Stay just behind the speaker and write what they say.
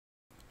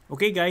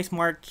Okay guys,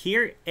 Mark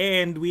here,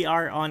 and we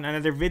are on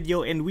another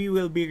video, and we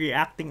will be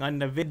reacting on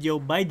the video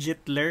by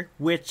Jitler,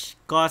 which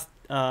caused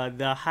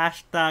the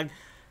hashtag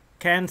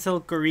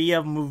CANCELKOREA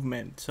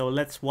movement. So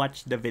let's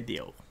watch the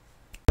video.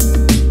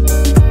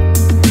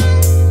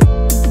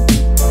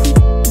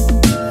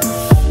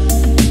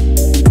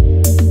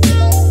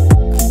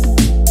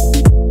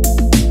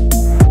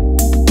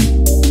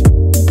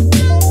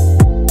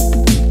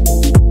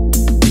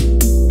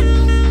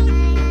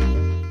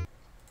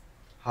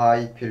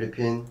 Hi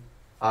Philippine,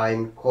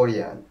 I'm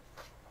Korean.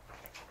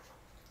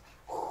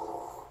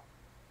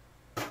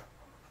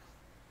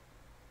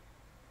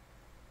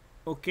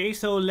 Okay,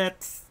 so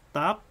let's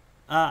stop.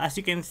 As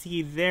you can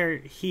see there,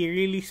 he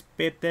really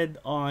spitted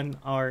on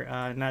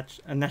our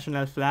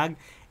national flag,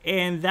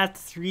 and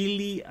that's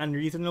really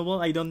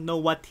unreasonable. I don't know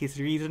what his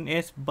reason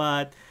is,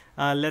 but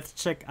let's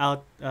check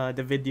out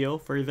the video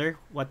further,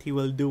 what he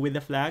will do with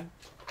the flag.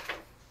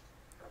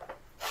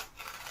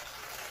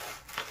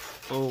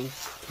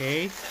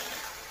 Okay,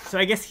 so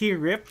I guess he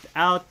ripped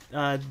out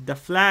the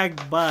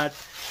flag, but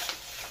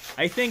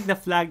I think the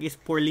flag is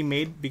poorly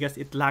made because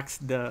it lacks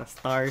the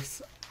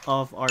stars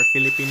of our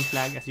Philippine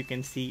flag, as you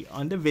can see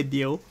on the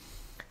video.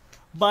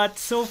 But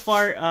so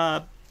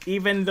far,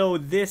 even though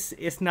this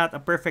is not a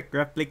perfect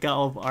replica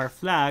of our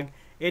flag,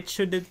 it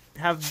shouldn't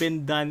have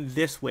been done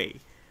this way.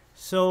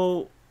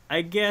 So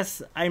I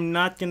guess I'm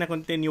not gonna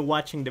continue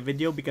watching the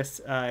video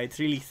because it's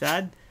really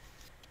sad.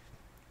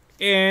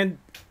 And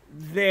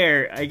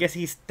there, I guess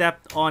he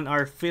stepped on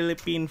our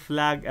Philippine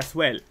flag as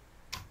well.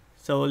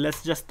 So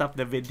let's just stop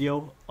the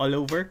video all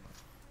over.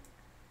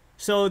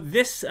 So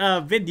this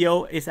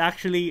video is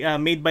actually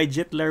made by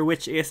Jitler,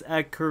 which is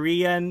a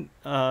Korean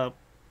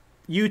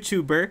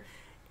YouTuber.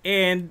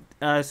 And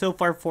so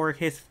far for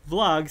his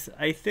vlogs,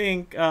 I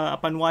think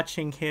upon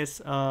watching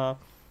his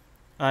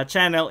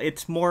channel,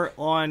 it's more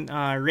on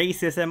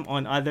racism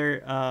on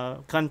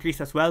other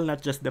countries as well,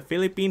 not just the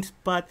Philippines.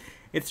 But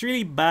it's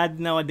really bad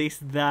nowadays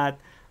that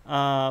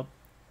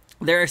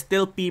there are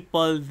still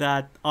people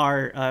that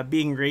are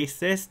being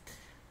racist.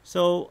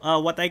 So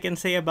what I can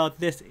say about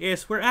this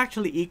is we're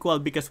actually equal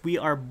because we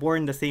are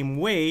born the same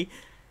way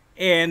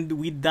and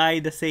we die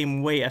the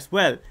same way as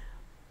well.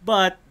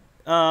 But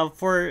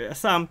for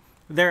some,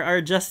 there are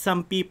just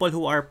some people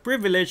who are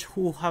privileged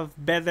who have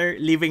better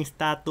living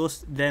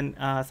status than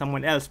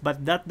someone else.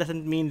 But that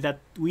doesn't mean that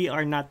we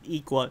are not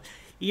equal.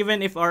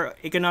 Even if our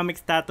economic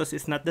status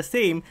is not the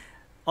same,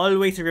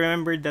 always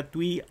remember that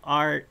we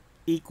are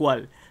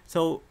equal.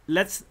 So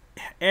let's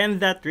end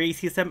that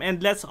racism,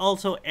 and let's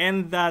also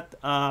end that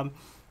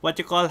what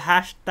you call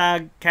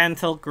hashtag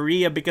cancel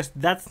Korea, because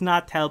that's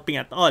not helping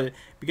at all.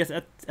 Because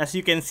as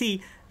you can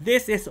see,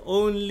 this is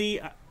only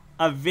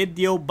a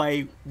video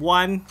by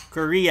one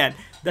Korean.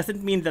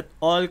 Doesn't mean that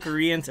all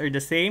Koreans are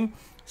the same.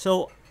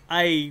 So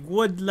I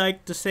would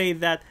like to say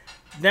that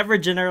never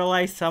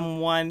generalize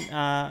someone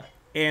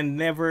and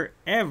never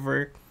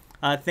ever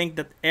think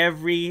that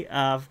every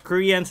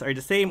Koreans are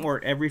the same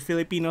or every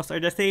Filipinos are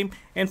the same.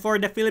 And for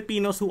the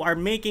Filipinos who are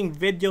making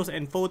videos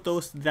and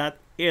photos that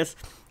is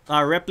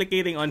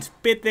replicating on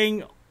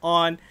spitting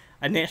on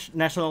a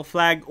national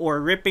flag or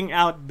ripping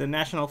out the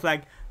national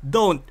flag,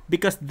 don't,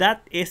 because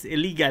that is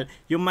illegal.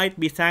 You might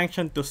be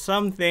sanctioned to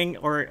something,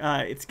 or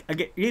it's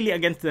really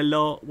against the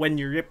law when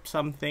you rip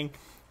something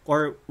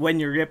or when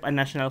you rip a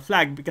national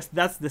flag, because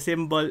that's the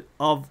symbol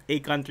of a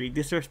country.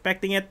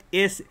 Disrespecting it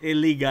is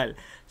illegal.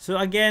 So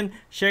again,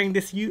 sharing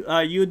this you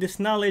this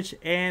knowledge,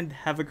 and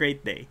have a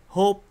great day.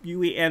 Hope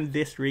we end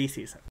this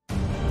racism.